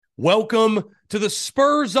Welcome to the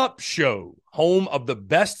Spurs Up Show, home of the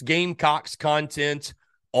best Gamecocks content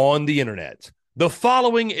on the internet. The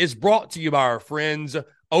following is brought to you by our friends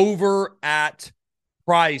over at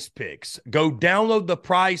Prize Picks. Go download the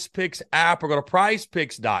Prize Picks app or go to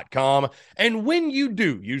prizepicks.com. And when you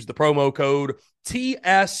do, use the promo code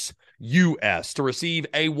TSUS to receive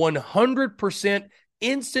a 100%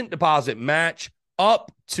 instant deposit match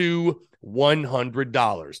up to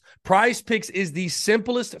 $100. Prize Picks is the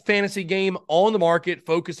simplest fantasy game on the market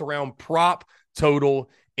focused around prop total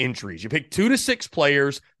entries. You pick 2 to 6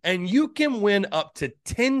 players and you can win up to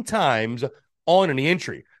 10 times on any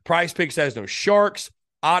entry. Prize Picks has no sharks,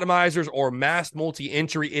 atomizers, or mass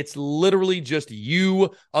multi-entry. It's literally just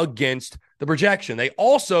you against the projection. They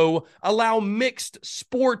also allow mixed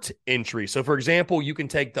sport entry. So, for example, you can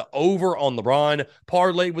take the over on LeBron,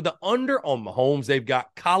 parlay with the under on Mahomes. They've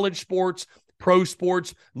got college sports, pro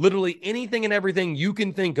sports, literally anything and everything you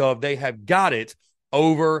can think of. They have got it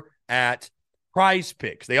over at Prize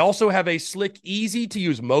Picks. They also have a slick,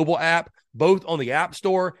 easy-to-use mobile app, both on the App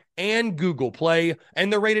Store and Google Play,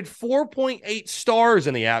 and they're rated 4.8 stars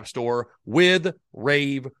in the App Store with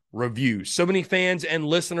rave reviews. So many fans and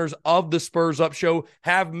listeners of the Spurs Up Show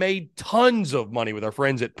have made tons of money with our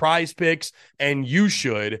friends at Prize Picks, and you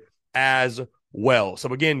should as well.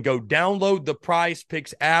 So again, go download the Prize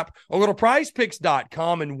Picks app or go to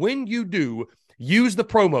prizepicks.com, and when you do, use the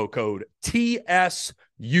promo code TSUS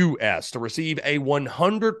to receive a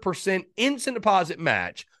 100% instant deposit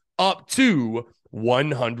match up to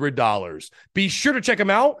 $100. Be sure to check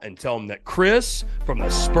them out and tell them that Chris from the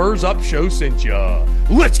Spurs Up Show sent ya.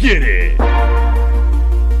 Let's get it.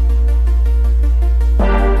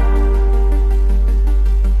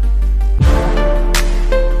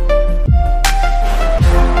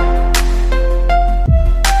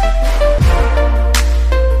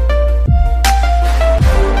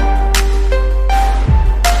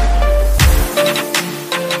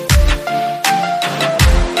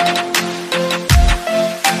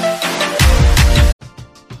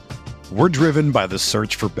 We're driven by the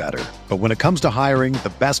search for better. But when it comes to hiring,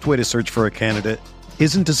 the best way to search for a candidate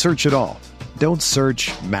isn't to search at all. Don't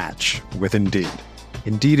search, match with Indeed.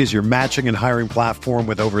 Indeed is your matching and hiring platform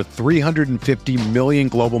with over 350 million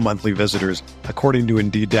global monthly visitors, according to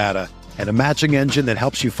Indeed data, and a matching engine that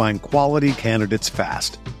helps you find quality candidates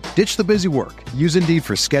fast. Ditch the busy work. Use Indeed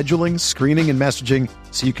for scheduling, screening, and messaging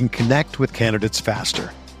so you can connect with candidates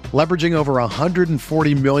faster. Leveraging over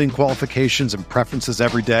 140 million qualifications and preferences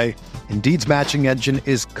every day, Indeed's matching engine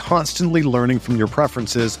is constantly learning from your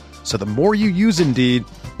preferences, so the more you use Indeed,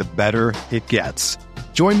 the better it gets.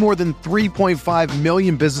 Join more than 3.5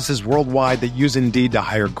 million businesses worldwide that use Indeed to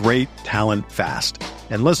hire great talent fast.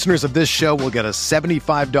 And listeners of this show will get a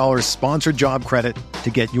 $75 sponsored job credit to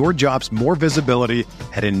get your jobs more visibility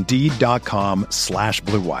at Indeed.com/Blue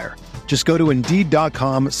Wire. Just go to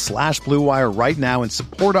Indeed.com/Blue Wire right now and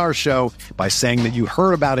support our show by saying that you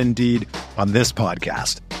heard about Indeed on this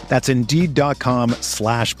podcast. That's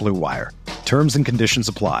Indeed.com/Blue Wire. Terms and conditions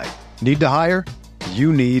apply. Need to hire?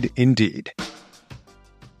 You need Indeed.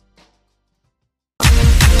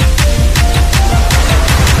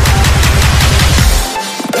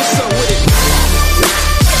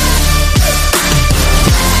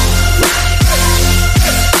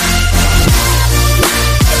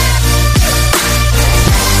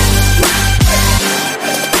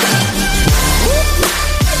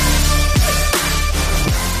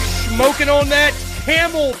 Smoking on that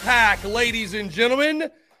camel pack, ladies and gentlemen,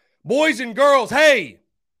 boys and girls. Hey,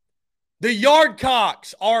 the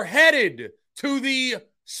Yardcocks are headed to the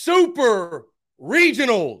Super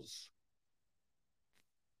Regionals.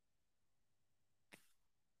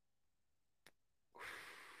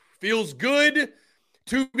 Feels good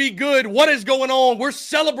to be good. What is going on? We're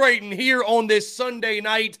celebrating here on this Sunday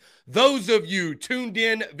night. Those of you tuned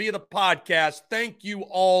in via the podcast, thank you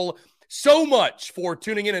all so much for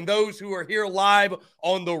tuning in, and those who are here live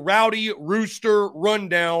on the Rowdy Rooster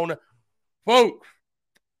Rundown. Folks,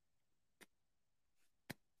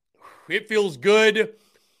 it feels good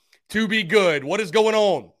to be good. What is going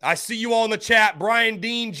on? I see you all in the chat. Brian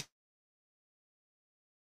Dean.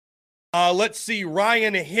 Let's see.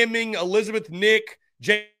 Ryan Hemming, Elizabeth Nick,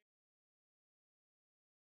 Jay.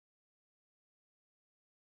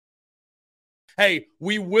 Hey,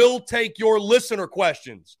 we will take your listener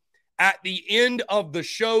questions at the end of the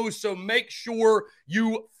show, so make sure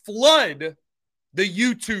you flood the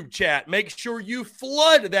YouTube chat. Make sure you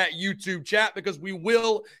flood that YouTube chat because we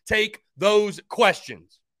will take those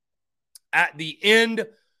questions at the end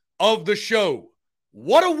of the show.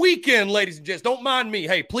 What a weekend, ladies and gents. Don't mind me.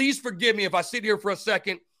 Hey, please forgive me if I sit here for a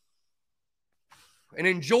second and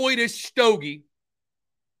enjoy this stogie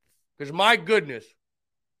because, my goodness,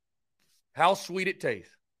 how sweet it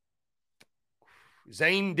tastes.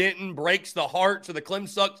 Zane Denton breaks the hearts of the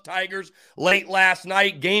Clemson Tigers late last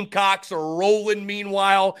night. Gamecocks are rolling,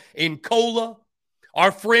 meanwhile, in Cola.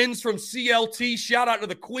 Our friends from CLT, shout out to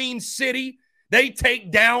the Queen City. They take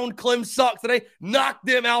down Clemson today, knock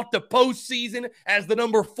them out the postseason as the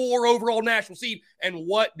number 4 overall national seed. And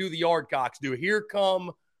what do the Yardcocks do? Here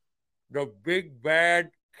come the big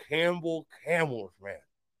bad Campbell Camels, man.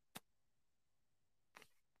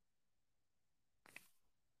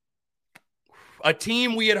 A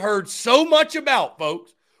team we had heard so much about,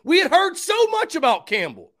 folks. We had heard so much about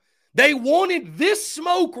Campbell. They wanted this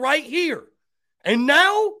smoke right here. And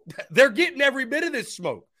now they're getting every bit of this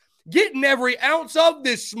smoke, getting every ounce of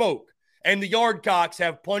this smoke. And the Yardcocks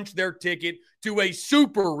have punched their ticket to a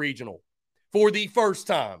super regional for the first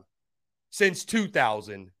time since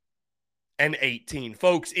 2018.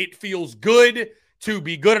 Folks, it feels good to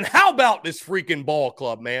be good. And how about this freaking ball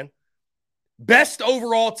club, man? Best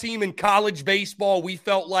overall team in college baseball, we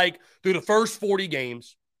felt like, through the first 40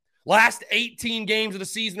 games. Last 18 games of the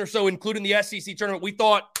season or so, including the SEC tournament, we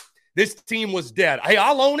thought this team was dead. Hey,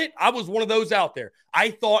 I'll own it. I was one of those out there.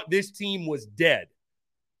 I thought this team was dead.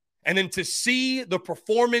 And then to see the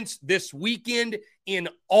performance this weekend in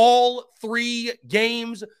all 3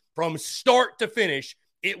 games from start to finish,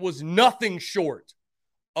 it was nothing short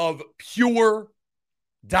of pure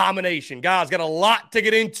domination. Guys, got a lot to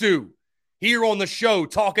get into here on the show,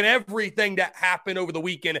 talking everything that happened over the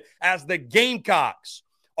weekend as the Gamecocks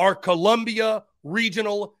are Columbia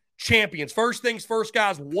Regional champions. First things first,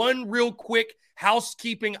 guys, one real quick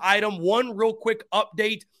housekeeping item, one real quick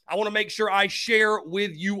update I want to make sure I share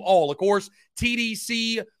with you all. Of course,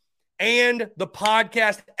 TDC and the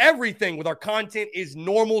podcast, everything with our content is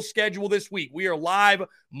normal schedule this week. We are live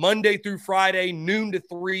Monday through Friday, noon to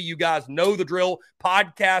 3. You guys know the drill.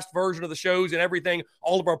 Podcast version of the shows and everything.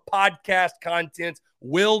 All of our podcast content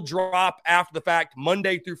will drop after the fact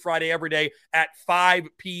Monday through Friday every day at 5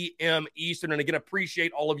 p.m. Eastern. And again,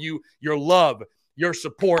 appreciate all of you, your love, your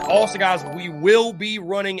support. Also, guys, we will be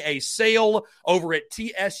running a sale over at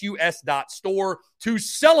tsus.store to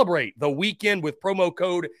celebrate the weekend with promo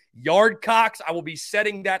code Yardcocks. I will be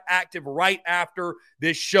setting that active right after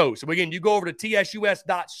this show. So again, you go over to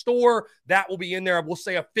tsus.store. That will be in there. I will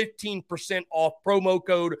say a 15% off promo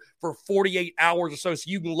code for 48 hours or so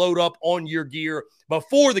you can load up on your gear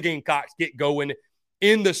before the Gamecocks get going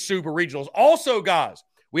in the Super Regionals. Also, guys,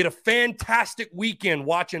 we had a fantastic weekend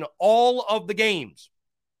watching all of the games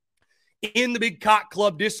in the Big Cock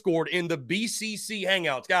Club Discord in the BCC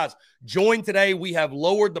Hangouts. Guys, join today. We have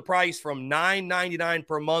lowered the price from $9.99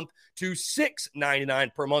 per month to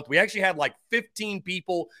 $6.99 per month. We actually had like 15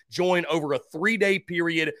 people join over a 3-day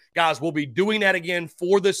period. Guys, we'll be doing that again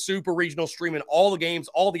for the Super Regional, streaming all the games,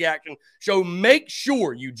 all the action. So make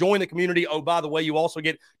sure you join the community. Oh, by the way, you also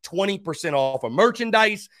get 20% off of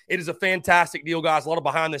merchandise. It is a fantastic deal, guys. A lot of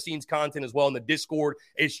behind-the-scenes content as well, and the Discord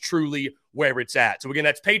is truly where it's at. So again,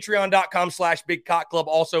 that's patreon.com/Big Cock Club.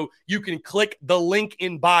 Also, you can click the link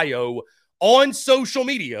in bio on social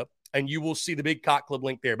media, and you will see the Big Cock Club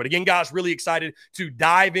link there. But again, guys, really excited to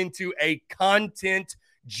dive into a content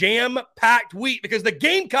jam-packed week because the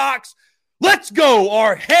Gamecocks, let's go,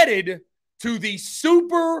 are headed to the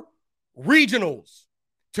Super Regionals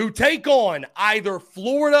to take on either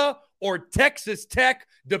Florida or Texas Tech,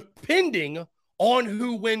 depending on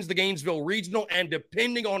who wins the Gainesville Regional, and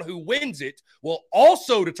depending on who wins it will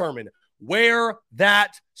also determine where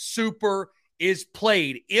that Super is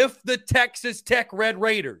played. If the Texas Tech Red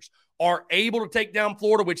Raiders are able to take down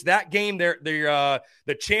Florida, which that game, the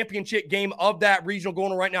championship game of that regional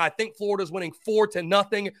going on right now, I think Florida's winning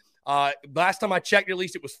 4-0. Last time I checked, at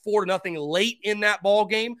least it was 4-0 late in that ball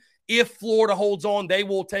game. If Florida holds on, they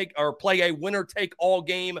will play a winner-take-all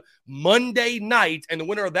game Monday night, and the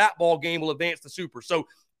winner of that ball game will advance to Super. So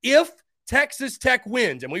if Texas Tech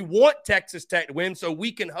wins, and we want Texas Tech to win so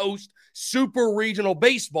we can host Super Regional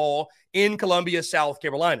Baseball in Columbia, South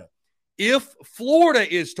Carolina. If Florida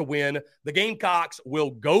is to win, the Gamecocks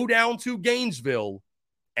will go down to Gainesville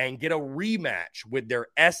and get a rematch with their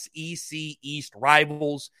SEC East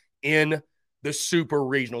rivals in the Super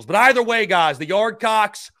Regionals. But either way, guys, the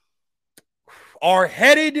Yardcocks are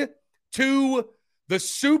headed to the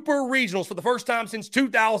Super Regionals for the first time since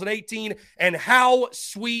 2018, and how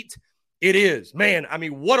sweet it is. Man, I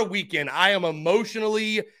mean, what a weekend. I am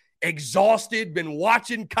emotionally exhausted, been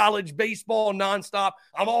watching college baseball nonstop.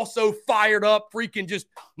 I'm also fired up, freaking just,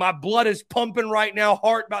 my blood is pumping right now,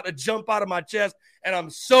 heart about to jump out of my chest, and I'm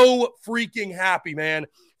so freaking happy, man,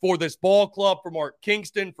 for this ball club, for Mark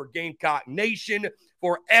Kingston, for Gamecock Nation,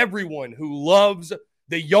 for everyone who loves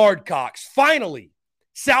the Yardcocks. Finally,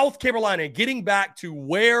 South Carolina getting back to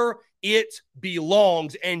where it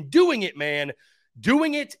belongs and doing it, man,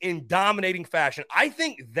 doing it in dominating fashion. I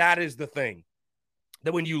think that is the thing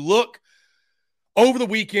that when you look over the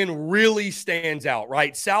weekend really stands out,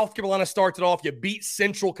 right? South Carolina starts it off. You beat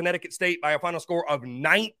Central Connecticut State by a final score of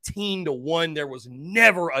 19-1. There was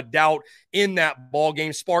never a doubt in that ball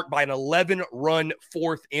game, sparked by an 11-run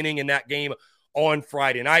fourth inning in that game on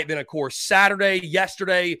Friday night. Then, of course,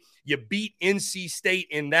 yesterday, you beat NC State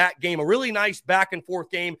in that game. A really nice back-and-forth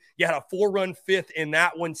game. You had a 4-run fifth in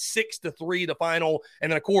that one, 6-3 the final.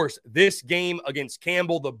 And then, of course, this game against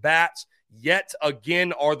Campbell, the Bats, yet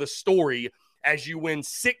again are the story as you win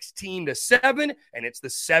 16-7, and it's the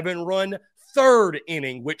 7-run third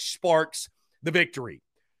inning, which sparks the victory.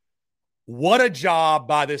 What a job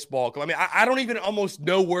by this ball club. I mean, I don't even almost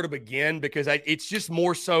know where to begin because it's just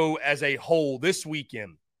more so as a whole this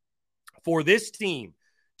weekend for this team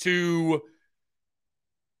to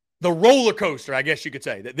the roller coaster, I guess you could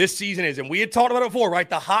say, that this season is. And we had talked about it before, right?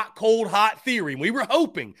 The hot, cold, hot theory. And we were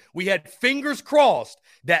hoping, we had fingers crossed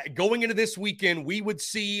that going into this weekend, we would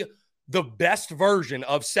see the best version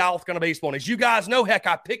of South Carolina baseball. And as you guys know, heck,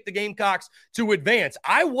 I picked the Gamecocks to advance.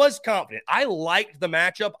 I was confident. I liked the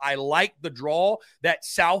matchup. I liked the draw that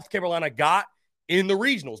South Carolina got in the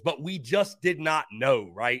regionals, but we just did not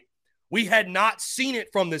know, right? We had not seen it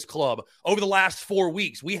from this club over the last 4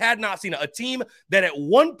 weeks. We had not seen a team that at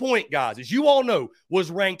one point, guys, as you all know,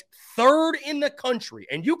 was ranked third in the country.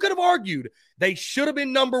 And you could have argued they should have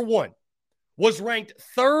been number one. Was ranked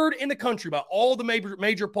third in the country by all the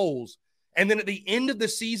major polls, and then at the end of the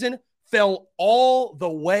season fell all the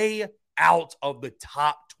way out of the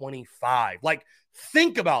top 25. Like,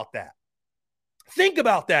 think about that. Think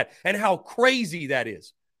about that and how crazy that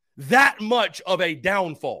is. That much of a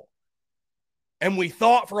downfall. And we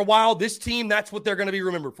thought for a while, this team, that's what they're going to be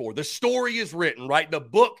remembered for. The story is written, right? The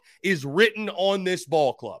book is written on this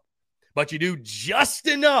ball club. But you do just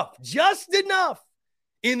enough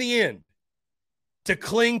in the end to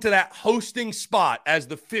cling to that hosting spot as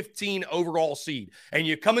the 15 overall seed. And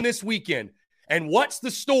you come in this weekend, and what's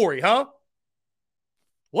the story, huh?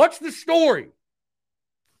 What's the story?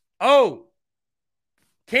 Oh,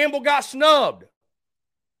 Campbell got snubbed.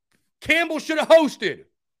 Campbell should have hosted.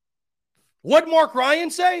 What'd Mark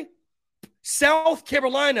Ryan say? South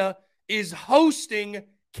Carolina is hosting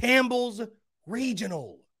Campbell's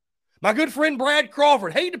regional. My good friend Brad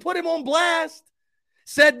Crawford, hate to put him on blast,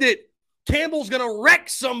 said that Campbell's going to wreck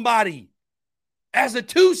somebody as a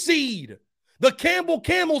 2 seed. The Campbell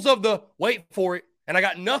Camels of the, wait for it, and I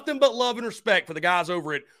got nothing but love and respect for the guys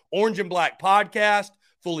over at Orange and Black Podcast,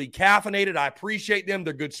 fully caffeinated. I appreciate them.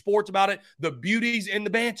 They're good sports about it. The beauty's in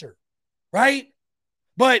the banter, right?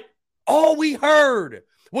 But all we heard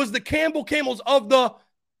was the Campbell Camels of the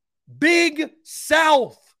Big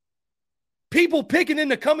South. People picking in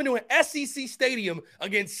to come into an SEC stadium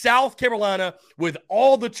against South Carolina with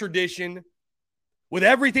all the tradition, with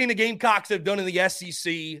everything the Gamecocks have done in the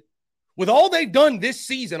SEC, with all they've done this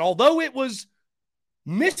season. Although it was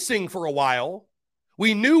missing for a while,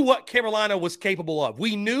 we knew what Carolina was capable of.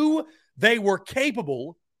 We knew they were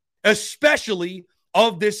capable, especially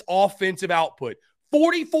of this offensive output.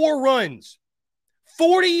 44 runs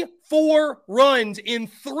in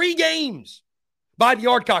 3 games. By the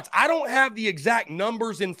Yardcocks. I don't have the exact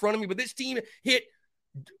numbers in front of me, but this team hit,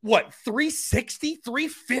 360,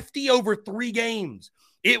 350 over 3 games.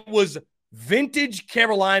 It was vintage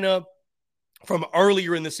Carolina from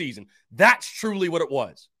earlier in the season. That's truly what it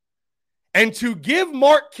was. And to give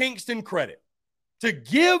Mark Kingston some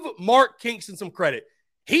credit,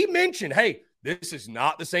 he mentioned, hey, this is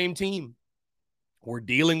not the same team. We're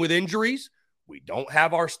dealing with injuries. We don't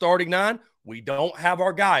have our starting 9. We don't have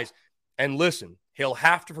our guys. And listen, he'll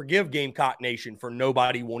have to forgive Gamecock Nation for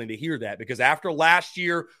nobody wanting to hear that, because after last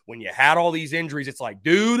year, when you had all these injuries, it's like,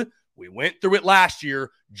 dude, we went through it last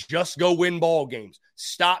year. Just go win ball games.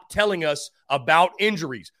 Stop telling us about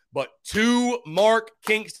injuries. But to Mark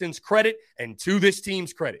Kingston's credit and to this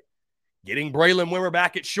team's credit, getting Braylon Wimmer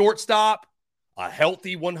back at shortstop, a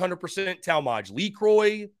healthy 100% Talmadge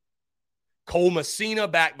Lecroy, Cole Messina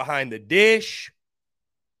back behind the dish,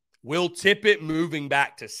 Will Tippett moving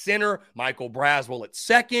back to center, Michael Braswell at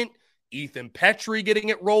second, Ethan Petrie getting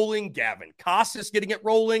it rolling, Gavin Casas getting it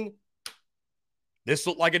rolling. This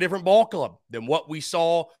looked like a different ball club than what we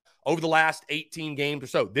saw over the last 18 games or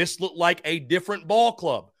so. This looked like a different ball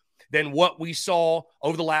club than what we saw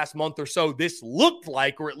over the last month or so. This looked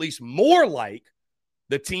like, or at least more like,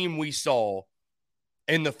 the team we saw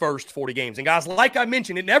in the first 40 games. And guys, like I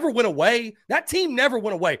mentioned, it never went away. That team never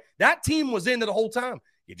went away. That team was in it the whole time.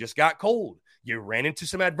 You just got cold. You ran into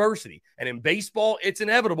some adversity. And in baseball, it's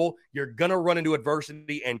inevitable. You're going to run into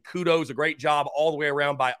adversity, and kudos, a great job all the way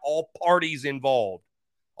around by all parties involved.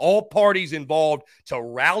 All parties involved to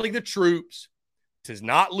rally the troops, to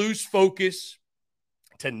not lose focus,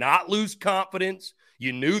 to not lose confidence.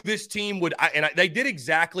 You knew this team would, they did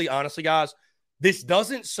exactly, honestly, guys, this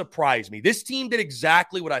doesn't surprise me. This team did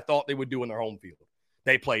exactly what I thought they would do in their home field.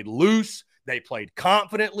 They played loose. They played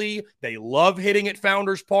confidently. They love hitting at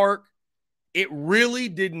Founders Park. It really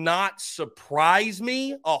did not surprise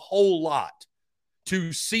me a whole lot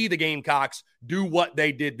to see the Gamecocks do what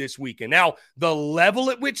they did this weekend. Now, the level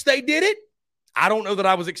at which they did it, I don't know that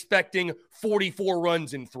I was expecting 44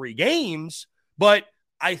 runs in 3 games, but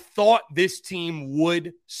I thought this team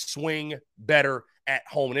would swing better at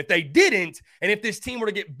home. And if they didn't, and if this team were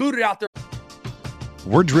to get booted out there.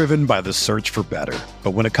 We're driven by the search for better.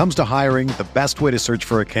 But when it comes to hiring, the best way to search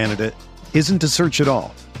for a candidate isn't to search at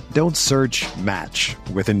all. Don't search, match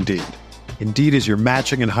with Indeed. Indeed is your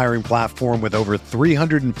matching and hiring platform with over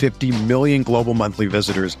 350 million global monthly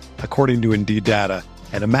visitors, according to Indeed data,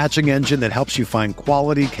 and a matching engine that helps you find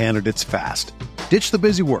quality candidates fast. Ditch the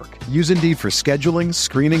busy work. Use Indeed for scheduling,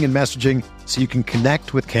 screening, and messaging so you can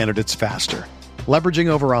connect with candidates faster. Leveraging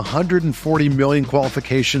over 140 million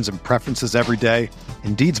qualifications and preferences every day,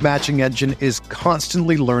 Indeed's matching engine is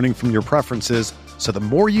constantly learning from your preferences, so the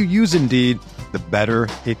more you use Indeed, the better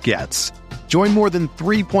it gets. Join more than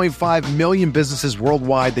 3.5 million businesses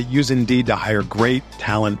worldwide that use Indeed to hire great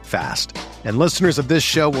talent fast. And listeners of this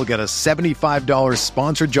show will get a $75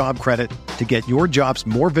 sponsored job credit to get your jobs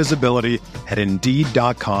more visibility at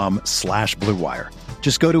Indeed.com/Blue Wire.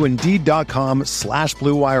 Just go to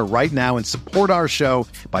Indeed.com/Blue Wire right now and support our show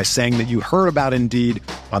by saying that you heard about Indeed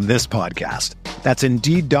on this podcast. That's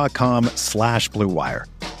Indeed.com/Blue Wire.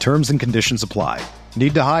 Terms and conditions apply.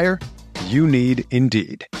 Need to hire? You need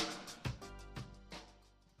Indeed.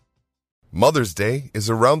 Mother's Day is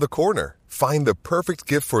around the corner. Find the perfect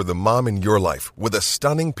gift for the mom in your life with a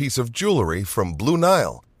stunning piece of jewelry from Blue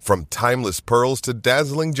Nile. From timeless pearls to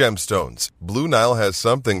dazzling gemstones, Blue Nile has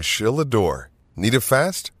something she'll adore. Need it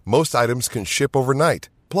fast? Most items can ship overnight.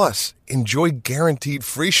 Plus, enjoy guaranteed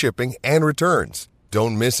free shipping and returns.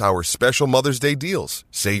 Don't miss our special Mother's Day deals.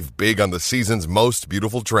 Save big on the season's most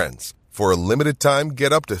beautiful trends. For a limited time,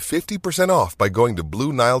 get up to 50% off by going to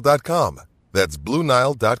BlueNile.com. That's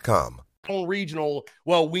BlueNile.com. Regional,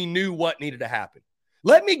 well, we knew what needed to happen.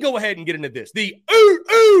 Let me go ahead and get into this. The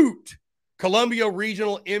Oot Columbia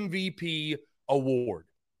Regional MVP Award.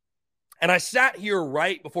 And I sat here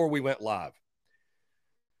right before we went live.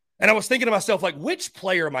 And I was thinking to myself, like, which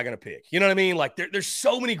player am I going to pick? You know what I mean? Like, there's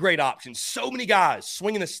so many great options. So many guys,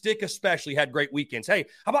 swinging the stick especially, had great weekends. Hey,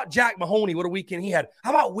 how about Jack Mahoney? What a weekend he had.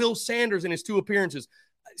 How about Will Sanders in his 2 appearances?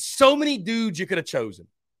 So many dudes you could have chosen.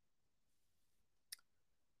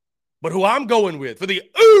 But who I'm going with for the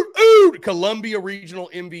Columbia Regional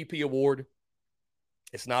MVP Award,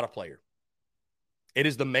 it's not a player. It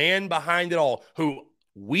is the man behind it all, who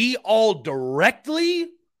we all directly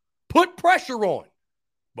put pressure on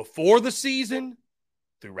before the season,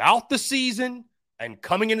 throughout the season, and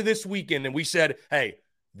coming into this weekend. And we said, hey,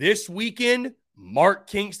 this weekend, Mark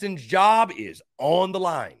Kingston's job is on the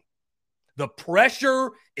line. The pressure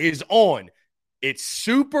is on. It's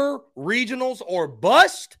super regionals or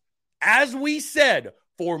bust, as we said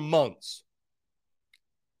for months.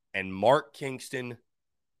 And Mark Kingston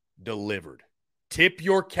delivered. Tip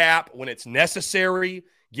your cap when it's necessary.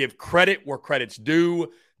 Give credit where credit's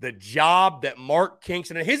due. The job that Mark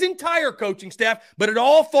Kingston and his entire coaching staff, but it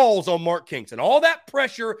all falls on Mark Kingston. All that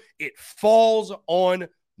pressure, it falls on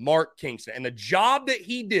Mark Kingston. And the job that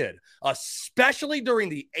he did, especially during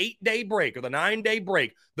the 8-day break or the 9-day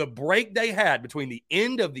break, the break they had between the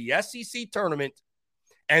end of the SEC tournament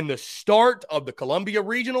and the start of the Columbia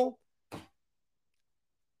Regional,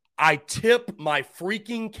 I tip my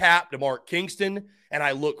freaking cap to Mark Kingston, and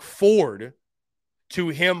I look forward to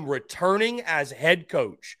him returning as head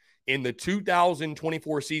coach in the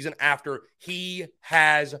 2024 season after he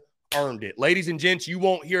has earned it. Ladies and gents, you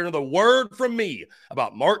won't hear another word from me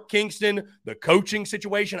about Mark Kingston, the coaching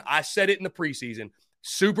situation. I said it in the preseason.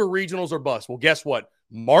 Super regionals or bust. Well, guess what?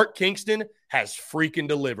 Mark Kingston has freaking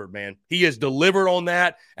delivered, man. He has delivered on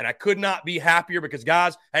that, and I could not be happier because,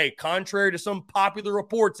 guys, hey, contrary to some popular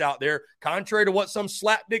reports out there, contrary to what some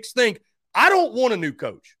slapdicks think, I don't want a new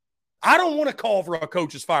coach. I don't want to call for a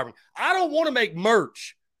coach's firing. I don't want to make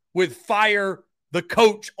merch with fire the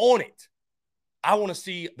coach on it. I want to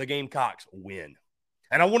see the Gamecocks win.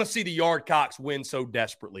 And I want to see the Yardcocks win so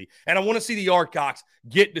desperately. And I want to see the Yardcocks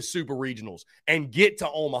get to Super Regionals and get to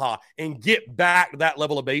Omaha and get back to that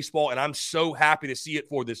level of baseball. And I'm so happy to see it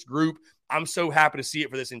for this group. I'm so happy to see it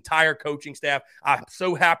for this entire coaching staff. I'm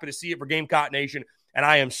so happy to see it for Gamecock Nation. And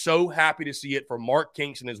I am so happy to see it for Mark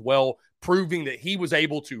Kingston as well, proving that he was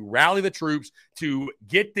able to rally the troops to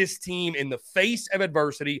get this team in the face of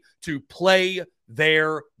adversity to play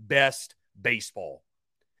their best baseball.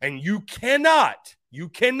 And you cannot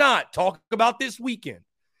talk about this weekend.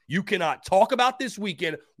 You cannot talk about this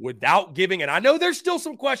weekend without giving, and I know there's still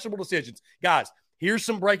some questionable decisions. Guys, here's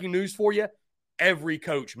some breaking news for you. Every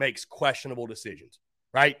coach makes questionable decisions,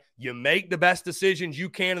 right? You make the best decisions you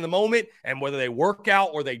can in the moment, and whether they work out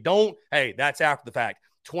or they don't, hey, that's after the fact.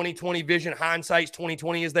 2020 vision, hindsight's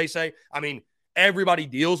 2020, as they say. I mean, everybody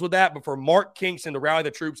deals with that, but for Mark Kingston to rally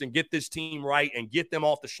the troops and get this team right and get them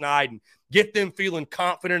off the schneid and get them feeling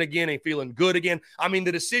confident again and feeling good again. I mean,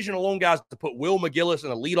 the decision alone, guys, to put Will McGillis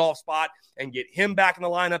in a leadoff spot and get him back in the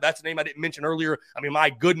lineup, that's a name I didn't mention earlier. I mean, my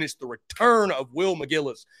goodness, the return of Will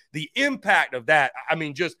McGillis, the impact of that, I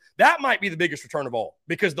mean, just that might be the biggest return of all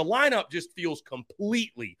because the lineup just feels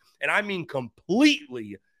completely, and I mean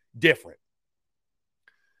completely different.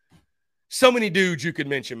 So many dudes you could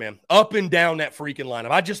mention, man, up and down that freaking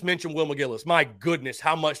lineup. I just mentioned Will McGillis. My goodness,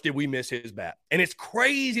 how much did we miss his bat? And it's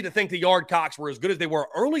crazy to think the Yardcocks were as good as they were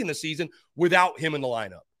early in the season without him in the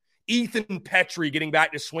lineup. Ethan Petrie getting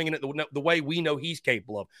back to swinging it the way we know he's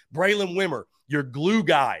capable of. Braylon Wimmer, your glue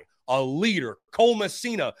guy, a leader. Cole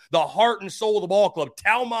Messina, the heart and soul of the ball club.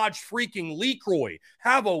 Talmadge freaking Lecroy.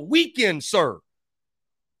 Have a weekend, sir.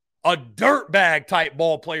 A dirtbag type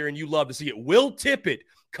ball player, and you love to see it. Will Tippett,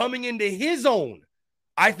 coming into his own,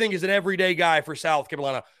 I think is an everyday guy for South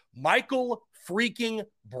Carolina. Michael freaking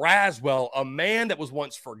Braswell, a man that was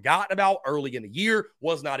once forgotten about early in the year,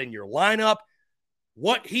 was not in your lineup.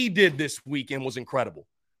 What he did this weekend was incredible,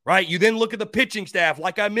 right? You then look at the pitching staff,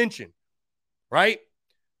 like I mentioned, right?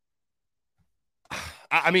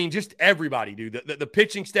 I mean, just everybody, dude. The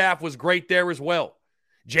pitching staff was great there as well.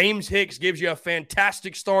 James Hicks gives you a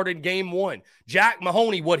fantastic start in game one. Jack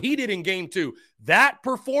Mahoney, what he did in game two, that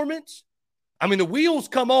performance, I mean, the wheels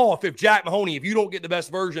come off if you don't get the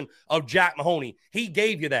best version of Jack Mahoney. He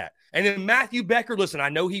gave you that. And then Matthew Becker, listen, I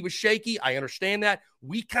know he was shaky. I understand that.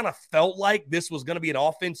 We kind of felt like this was going to be an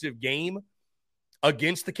offensive game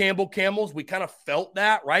against the Campbell Camels. We kind of felt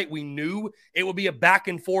that, right? We knew it would be a back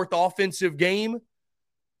and forth offensive game.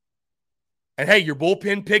 And, hey, your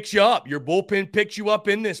bullpen picks you up. Your bullpen picks you up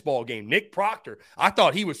in this ball game. Nick Proctor, I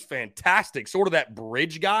thought he was fantastic, sort of that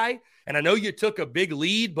bridge guy. And I know you took a big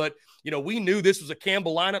lead, but, we knew this was a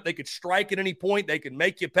Campbell lineup. They could strike at any point. They could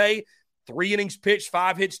make you pay. 3 innings pitched,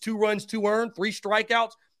 5 hits, 2 runs, 2 earned, 3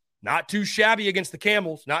 strikeouts. Not too shabby against the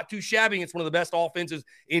Camels. Not too shabby against one of the best offenses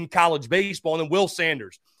in college baseball. And then Will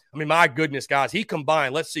Sanders. I mean, my goodness, guys. He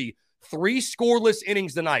combined, 3 scoreless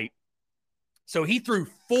innings tonight. So he threw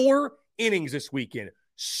 4 innings this weekend,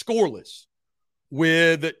 scoreless,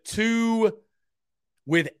 with 8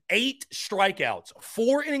 strikeouts,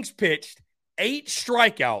 4 innings pitched, 8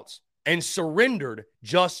 strikeouts, and surrendered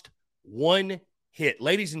just 1 hit.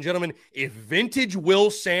 Ladies and gentlemen, if vintage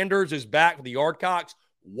Will Sanders is back for the Yardcocks,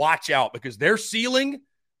 watch out because their ceiling,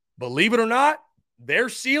 believe it or not, their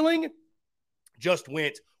ceiling just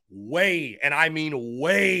went way, and I mean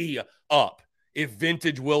way up if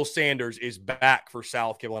vintage Will Sanders is back for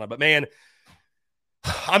South Carolina. But, man,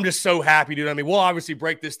 I'm just so happy, dude. I mean, we'll obviously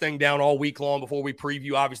break this thing down all week long before we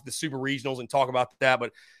preview, obviously, the Super Regionals and talk about that.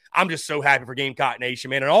 But I'm just so happy for Gamecock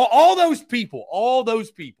Nation, man. And all those people.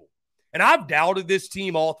 And I've doubted this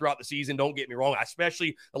team all throughout the season. Don't get me wrong,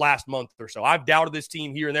 especially the last month or so. I've doubted this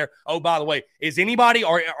team here and there. Oh, by the way, is anybody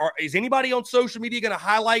on social media going to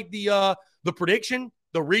highlight the prediction,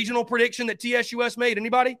 the regional prediction that TSUS made?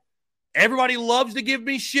 Anybody? Everybody loves to give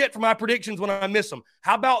me shit for my predictions when I miss them.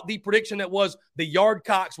 How about the prediction that was the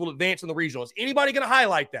Yardcocks will advance in the regional? Is anybody going to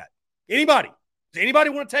highlight that? Anybody? Does anybody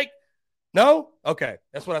want to take? No? Okay.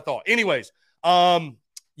 That's what I thought. Anyways,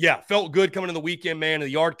 yeah, felt good coming in the weekend, man.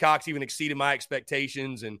 And the Yardcocks even exceeded my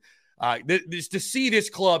expectations. And to see this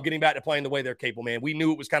club getting back to playing the way they're capable, man, we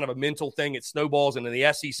knew it was kind of a mental thing. It snowballs into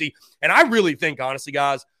the SEC. And I really think, honestly,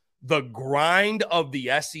 guys, the grind of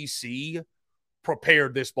the SEC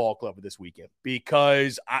prepared this ball club for this weekend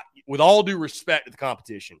because with all due respect to the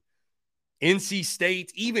competition, NC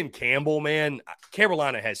State, even Campbell, man,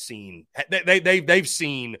 Carolina has seen, they've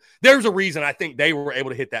seen, there's a reason I think they were able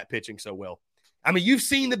to hit that pitching so well. I mean, you've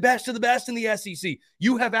seen the best of the best in the SEC.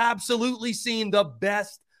 You have absolutely seen the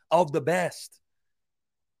best of the best.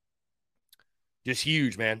 Just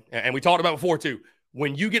huge, man. And we talked about before, too.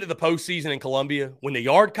 when you get to the postseason in Columbia, when the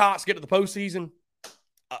Yardcocks get to the postseason,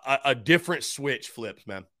 a different switch flips,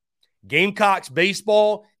 man. Gamecocks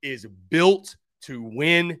baseball is built to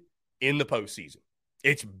win in the postseason.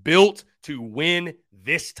 It's built to win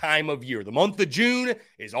this time of year. The month of June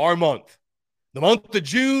is our month. The month of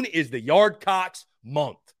June is the Yardcocks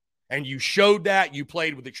month. And you showed that. You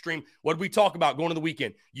played with extreme. What did we talk about going to the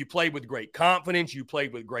weekend? You played with great confidence. You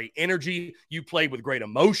played with great energy. You played with great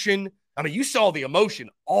emotion. I mean, you saw the emotion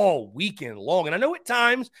all weekend long. And I know at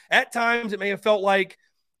times it may have felt like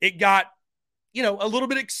it got, a little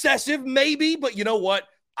bit excessive maybe. But you know what?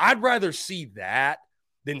 I'd rather see that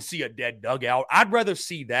than see a dead dugout. I'd rather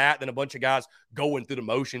see that than a bunch of guys going through the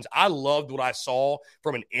motions. I loved what I saw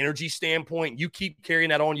from an energy standpoint. You keep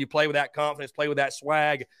carrying that on. You play with that confidence, play with that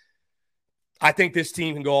swag. I think this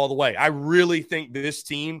team can go all the way. I really think this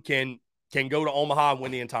team can go to Omaha and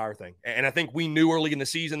win the entire thing. And I think we knew early in the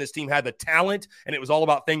season this team had the talent, and it was all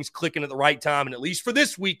about things clicking at the right time. And at least for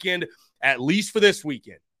this weekend,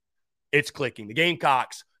 it's clicking. The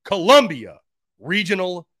Gamecocks, Columbia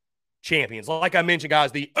Regional champions. Like I mentioned,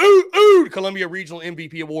 guys, the Columbia Regional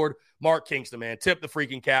MVP Award, Mark Kingston, man. Tip the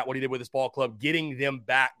freaking cap what he did with his ball club, getting them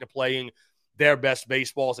back to playing their best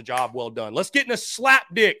baseball. Is a job well done. Let's get in a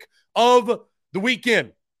slapdick of the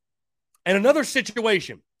weekend. And another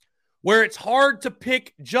situation where it's hard to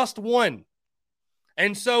pick just one.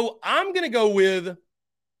 And so I'm going to go with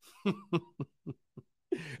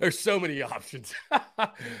there's so many options.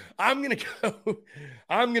 I'm going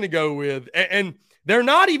to go with and they're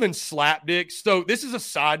not even slapdicks. So this is a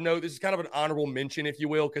side note. This is kind of an honorable mention, if you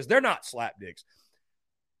will, because they're not slapdicks.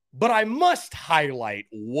 But I must highlight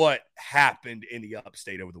what happened in the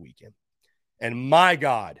upstate over the weekend. And my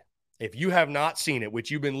God, if you have not seen it,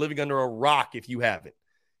 which you've been living under a rock if you haven't,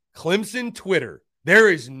 Clemson Twitter,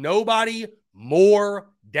 there is nobody more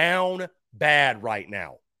down bad right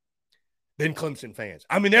now than Clemson fans.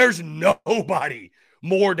 I mean, there's nobody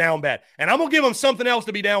more down bad. And I'm going to give them something else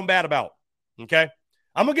to be down bad about. Okay?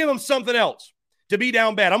 I'm going to give them something else to be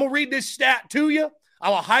down bad. I'm going to read this stat to you. I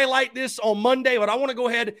will highlight this on Monday, but I want to go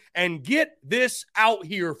ahead and get this out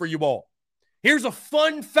here for you all. Here's a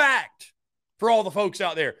fun fact for all the folks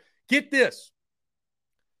out there. Get this.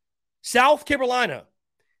 South Carolina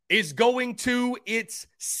is going to its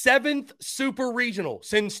 7th Super Regional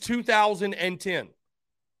since 2010.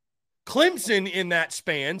 Clemson in that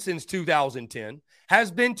span since 2010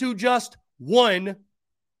 has been to just one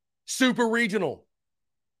Super Regional.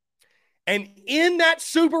 And in that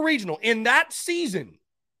Super Regional, in that season,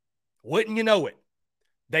 wouldn't you know it,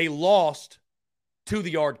 they lost to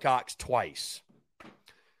the Yardcocks twice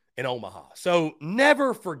in Omaha. So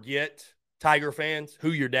never forget, Tiger fans,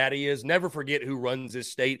 who your daddy is. Never forget who runs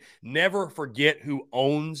this state. Never forget who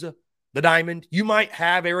owns the diamond. You might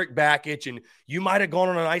have Eric Bakich, and you might have gone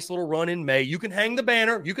on a nice little run in May. You can hang the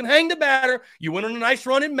banner. You can hang the banner. You went on a nice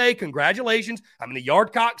run in May. Congratulations. I mean, the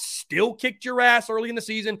Yardcocks still kicked your ass early in the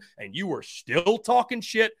season, and you were still talking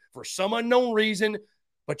shit for some unknown reason,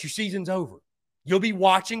 but your season's over. You'll be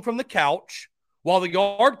watching from the couch while the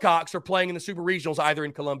Yardcocks are playing in the Super Regionals, either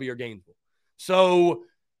in Columbia or Gainesville. So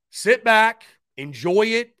sit back, enjoy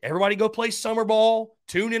it. Everybody go play summer ball.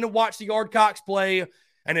 Tune in and watch the Yardcocks play.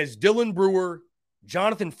 And as Dylan Brewer,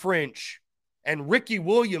 Jonathan French, and Ricky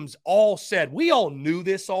Williams all said, we all knew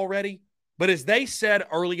this already, but as they said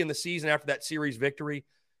early in the season after that series victory,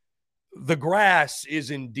 the grass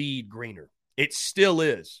is indeed greener. It still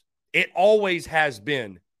is. It always has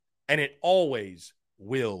been, and it always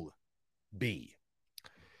will be.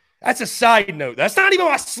 That's a side note. That's not even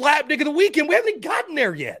my slapdick of the weekend. We haven't gotten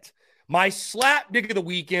there yet. My slapdick of the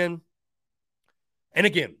weekend. And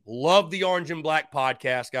again, love the Orange and Black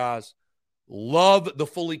podcast, guys. Love the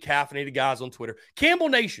fully caffeinated guys on Twitter. Campbell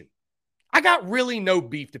Nation, I got really no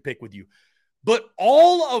beef to pick with you. But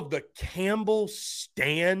all of the Campbell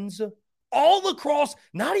stands, all across,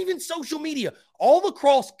 not even social media, all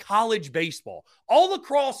across college baseball, all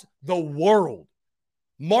across the world.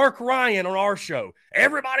 Mark Ryan on our show.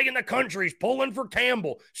 Everybody in the country's pulling for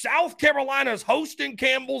Campbell. South Carolina's hosting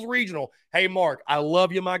Campbell's regional. Hey, Mark, I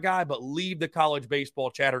love you, my guy, but leave the college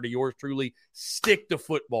baseball chatter to yours truly. Stick to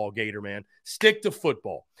football, Gator, man. Stick to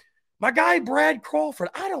football. My guy, Brad Crawford,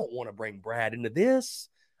 I don't want to bring Brad into this.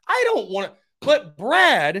 I don't want to. But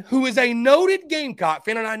Brad, who is a noted Gamecock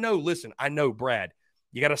fan, and I know, Brad,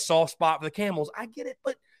 you got a soft spot for the Camels. I get it,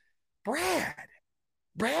 but Brad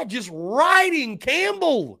just riding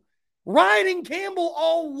Campbell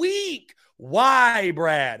all week. Why,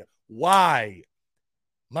 Brad? Why?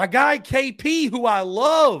 My guy KP, who I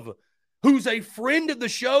love, who's a friend of the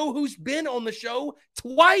show, who's been on the show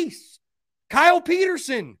twice. Kyle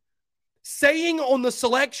Peterson. saying on the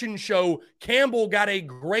selection show Campbell got a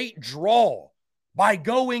great draw by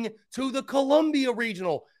going to the Columbia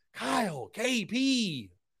Regional. Kyle, KP.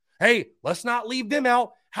 Hey, let's not leave them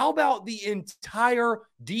out. How about the entire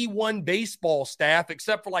D1 baseball staff,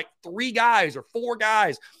 except for like 3 guys or 4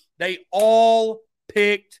 guys? They all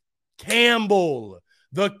picked Campbell.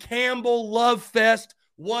 The Campbell Love Fest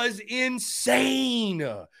was insane.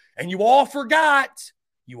 And you all forgot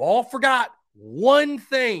one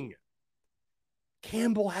thing.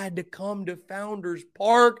 Campbell had to come to Founders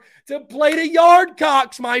Park to play the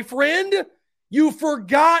Yardcocks, my friend. You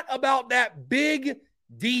forgot about that big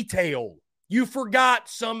detail. You forgot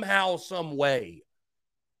somehow, some way.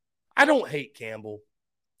 I don't hate Campbell.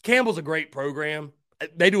 Campbell's a great program.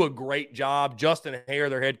 They do a great job. Justin Hare,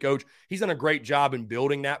 their head coach, he's done a great job in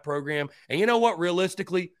building that program. And you know what?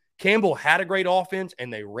 Realistically, Campbell had a great offense,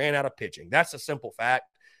 and they ran out of pitching. That's a simple fact.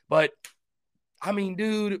 But, I mean,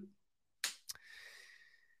 dude,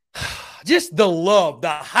 just the love, the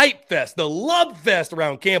hype fest, the love fest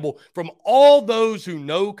around Campbell from all those who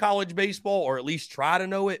know college baseball or at least try to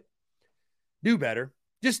know it. Do better.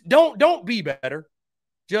 Just don't be better.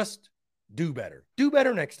 Just do better. Do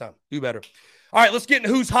better next time. Do better. All right, let's get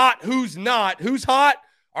into who's hot, who's not. Who's hot?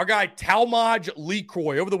 Our guy Talmadge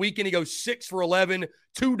LeCroy. Over the weekend, he goes 6 for 11,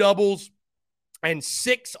 2 doubles, and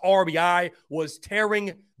 6 RBI, was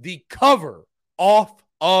tearing the cover off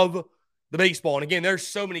of the baseball. And again, there's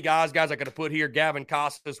so many guys I got to put here. Gavin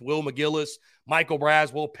Costas, Will McGillis, Michael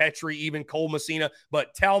Braswell, Petrie, even Cole Messina.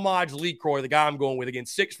 But Talmadge LeCroy, the guy I'm going with, again,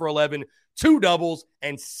 6 for 11, 2 doubles,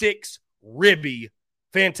 and 6 ribby.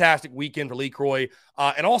 Fantastic weekend for LeCroy.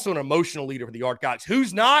 And also an emotional leader for the Yardcocks.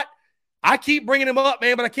 Who's not? I keep bringing him up,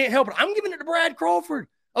 man, but I can't help it. I'm giving it to Brad Crawford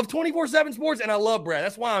of 24/7 Sports, and I love Brad.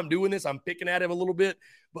 That's why I'm doing this. I'm picking at him a little bit.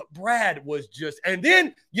 But Brad was just – and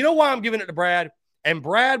then you know why I'm giving it to Brad? And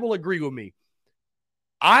Brad will agree with me.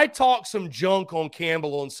 I talked some junk on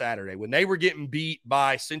Campbell on Saturday when they were getting beat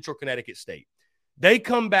by Central Connecticut State. They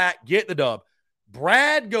come back, get the dub.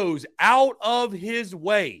 Brad goes out of his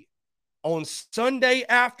way on Sunday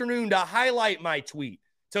afternoon to highlight my tweet,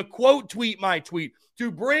 to quote tweet my tweet,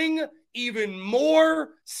 to bring even more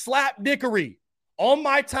slapdickery on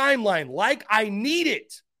my timeline like I need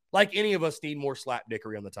it, like any of us need more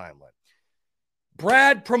slapdickery on the timeline.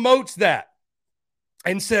 Brad promotes that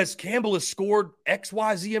and says Campbell has scored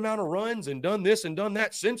XYZ amount of runs and done this and done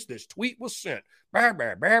that since this tweet was sent. Bah,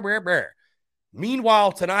 bah, bah, bah, bah.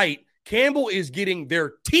 Meanwhile, tonight, Campbell is getting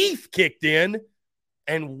their teeth kicked in.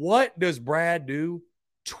 And what does Brad do?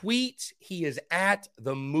 Tweets he is at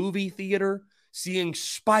the movie theater seeing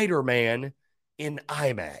Spider-Man in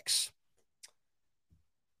IMAX.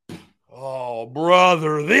 Oh,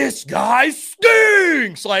 brother, this guy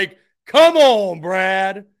stinks. Like, come on,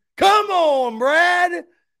 Brad. Come on, Brad.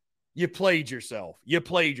 You played yourself.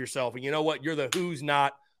 And you know what? You're the who's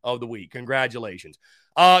not of the week. Congratulations.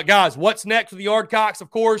 Guys, what's next for the Yardcocks? Of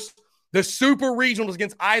course, the Super Regionals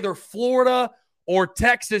against either Florida or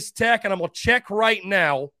Texas Tech. And I'm going to check right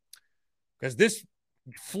now because this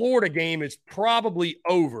Florida game is probably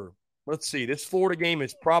over. Let's see. This Florida game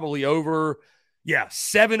is probably over. Yeah,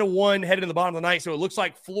 7-1 headed to the bottom of the ninth. So it looks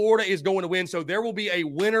like Florida is going to win. So there will be a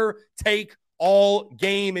winner-take-all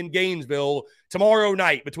game in Gainesville tomorrow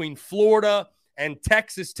night between Florida and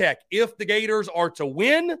Texas Tech. If the Gators are to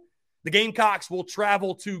win, the Gamecocks will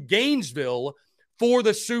travel to Gainesville for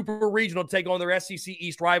the Super Regional to take on their SEC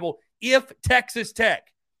East rival. If Texas Tech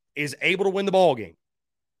is able to win the ballgame,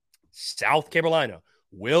 South Carolina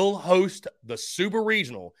will host the Super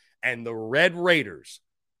Regional, and the Red Raiders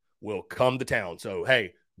will come to town. So,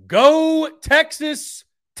 hey, go Texas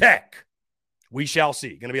Tech. We shall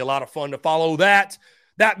see. Going to be a lot of fun to follow that.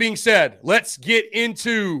 That being said, let's get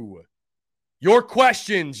into your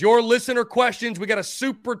questions, your listener questions. We got a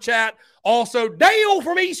super chat. Also, Dale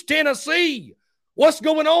from East Tennessee. What's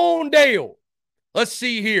going on, Dale? Let's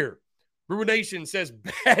see here. Brewer Nation says,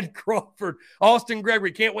 Bad Crawford. Austin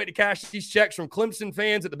Gregory, can't wait to cash these checks from Clemson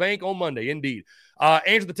fans at the bank on Monday. Indeed.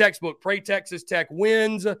 Answer the textbook. Pray Texas Tech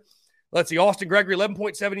wins. Let's see. Austin Gregory,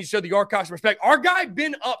 11.7. He showed the Yardcocks some respect. Our guy,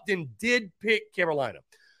 Ben Upton, did pick Carolina.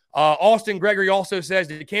 Austin Gregory also says,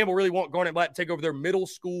 did Campbell really want Garnet Black to take over their middle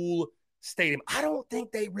school stadium? I don't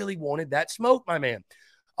think they really wanted that smoke, my man.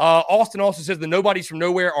 Austin also says the Nobodies from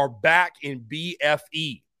Nowhere are back in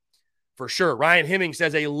BFE. For sure. Ryan Hemming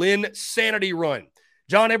says a Lynn Sanity run.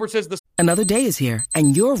 John Edwards says Another day is here,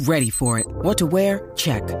 and you're ready for it. What to wear?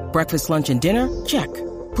 Check. Breakfast, lunch, and dinner? Check.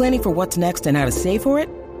 Planning for what's next and how to save for it?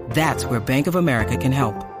 That's where Bank of America can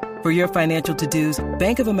help. For your financial to-dos,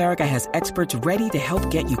 Bank of America has experts ready to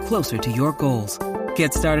help get you closer to your goals.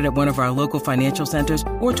 Get started at one of our local financial centers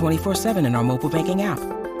or 24/7 in our mobile banking app.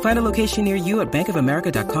 Find a location near you at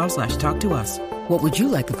bankofamerica.com/talktous. What would you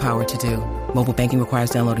like the power to do? Mobile banking requires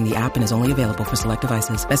downloading the app and is only available for select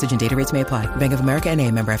devices. Message and data rates may apply. Bank of America N.A.,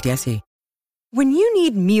 member FDIC. When you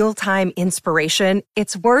need mealtime inspiration,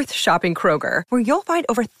 it's worth shopping Kroger, where you'll find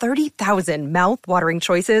over 30,000 mouth-watering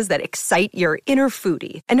choices that excite your inner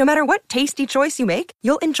foodie. And no matter what tasty choice you make,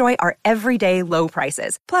 you'll enjoy our everyday low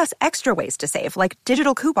prices, plus extra ways to save, like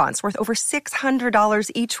digital coupons worth over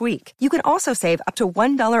 $600 each week. You can also save up to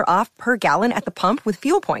 $1 off per gallon at the pump with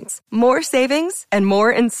fuel points. More savings and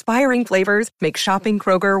more inspiring flavors make shopping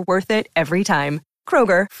Kroger worth it every time.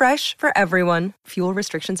 Kroger, fresh for everyone. Fuel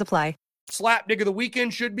restrictions apply. Slapdick of the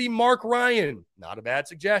weekend should be Mark Ryan. Not a bad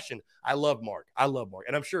suggestion. I love Mark.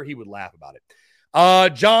 And I'm sure he would laugh about it.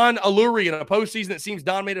 John Alluri, in a postseason that seems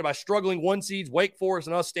dominated by struggling one seeds, Wake Forest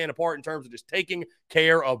and us stand apart in terms of just taking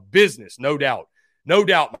care of business. No doubt. No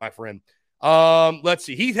doubt, my friend. Let's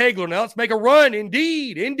see. Heath Hagler, now let's make a run.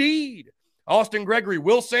 Indeed. Austin Gregory,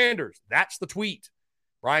 Will Sanders. That's the tweet.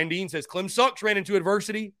 Brian Dean says, Clem Sucks ran into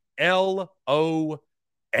adversity. LOL.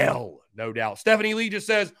 No doubt. Stephanie Lee just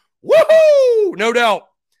says, woohoo! No doubt.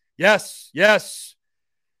 Yes.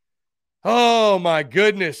 Oh, my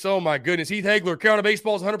goodness. Heath Hagler, Carolina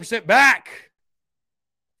baseball is 100% back.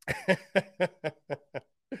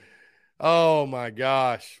 Oh, my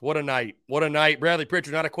gosh. What a night. Bradley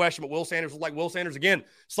Pritchard, not a question, but Will Sanders was like Will Sanders again.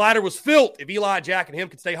 Slider was filth. If Eli, Jack, and him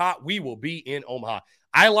could stay hot, we will be in Omaha.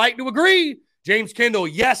 I like to agree. James Kendall,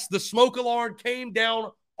 yes, the smoke alarm came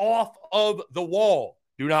down off of the wall.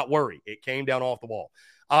 Do not worry. It came down off the wall.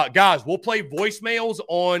 Guys, we'll play voicemails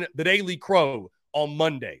on the Daily Crow on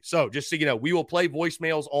Monday. So just so you know, we will play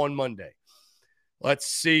voicemails on Monday. Let's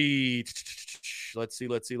see.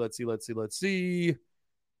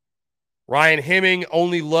 Ryan Hemming,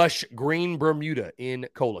 only lush green Bermuda in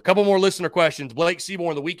cola. A couple more listener questions. Blake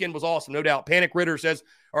Seymour, the weekend was awesome, no doubt. Adam Ritter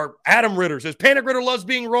says, Panic Ritter loves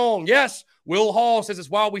being wrong. Yes. Will Hall says it's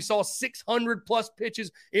wild we saw 600-plus pitches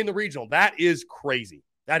in the regional. That is crazy.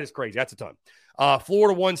 That's a ton.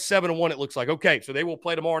 Florida won 7-1, it looks like. Okay, so they will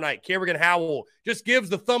play tomorrow night. Kerrigan Howell just gives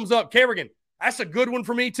the thumbs up. Kerrigan, that's a good one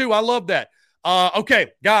for me, too. I love that. Okay,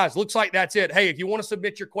 guys, looks like that's it. Hey, if you want to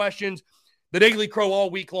submit your questions, the Daily Crow all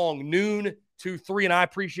week long, noon to 3, and I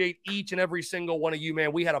appreciate each and every single one of you,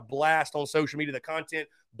 man. We had a blast on social media. The content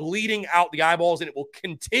bleeding out the eyeballs, and it will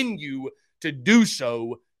continue to do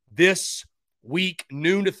so this week,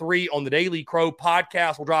 noon to 3 on the Daily Crow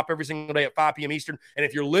podcast. Will drop every single day at 5 p.m. Eastern. And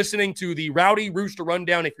if you're listening to the Rowdy Rooster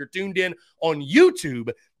Rundown, if you're tuned in on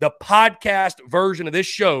YouTube, the podcast version of this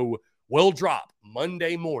show will drop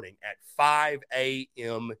Monday morning at 5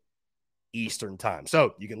 a.m. Eastern time.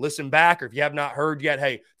 So you can listen back, or if you have not heard yet,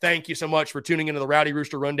 hey, thank you so much for tuning into the Rowdy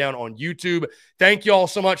Rooster Rundown on YouTube. Thank you all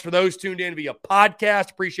so much for those tuned in via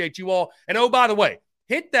podcast. Appreciate you all. And oh, by the way,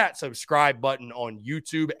 hit that subscribe button on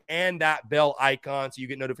YouTube and that bell icon so you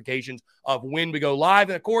get notifications of when we go live.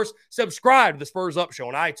 And, of course, subscribe to the Spurs Up Show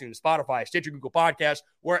on iTunes, Spotify, Stitcher, Google Podcasts,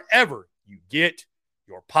 wherever you get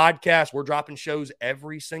your podcast. We're dropping shows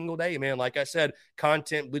every single day, man. Like I said,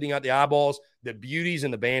 content bleeding out the eyeballs, the beauties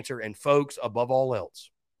and the banter. And, folks, above all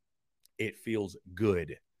else, it feels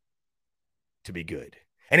good to be good.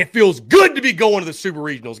 And it feels good to be going to the Super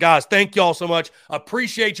Regionals. Guys, thank you all so much.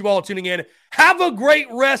 Appreciate you all tuning in. Have a great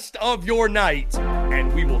rest of your night,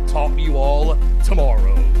 and we will talk to you all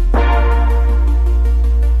tomorrow.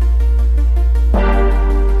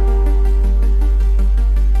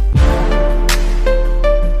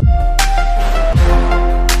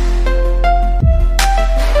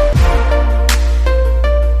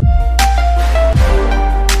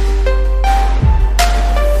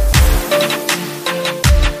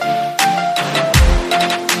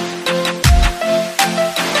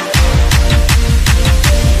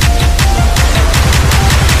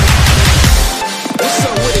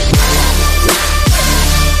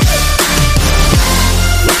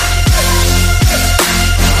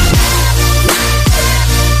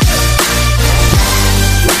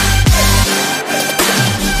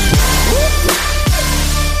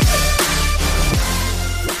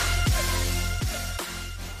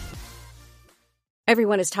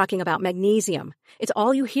 Everyone is talking about magnesium. It's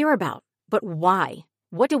all you hear about. But why?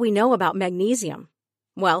 What do we know about magnesium?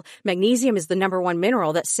 Well, magnesium is the #1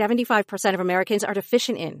 mineral that 75% of Americans are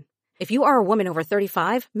deficient in. If you are a woman over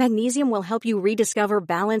 35, magnesium will help you rediscover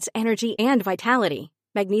balance, energy, and vitality.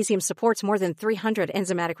 Magnesium supports more than 300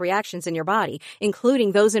 enzymatic reactions in your body,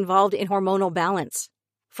 including those involved in hormonal balance.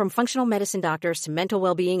 From functional medicine doctors to mental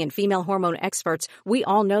well-being and female hormone experts, we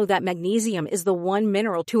all know that magnesium is the one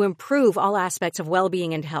mineral to improve all aspects of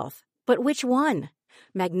well-being and health. But which one?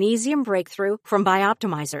 Magnesium Breakthrough from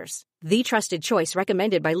Bioptimizers, the trusted choice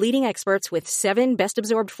recommended by leading experts with 7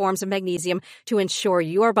 best-absorbed forms of magnesium to ensure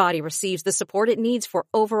your body receives the support it needs for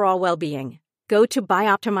overall well-being. Go to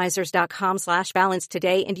bioptimizers.com/balance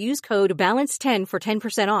today and use code BALANCE10 for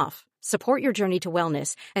 10% off. Support your journey to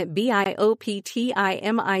wellness at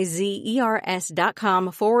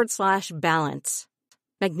bioptimizers.com/balance.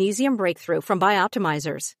 Magnesium Breakthrough from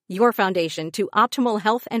Bioptimizers, your foundation to optimal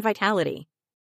health and vitality.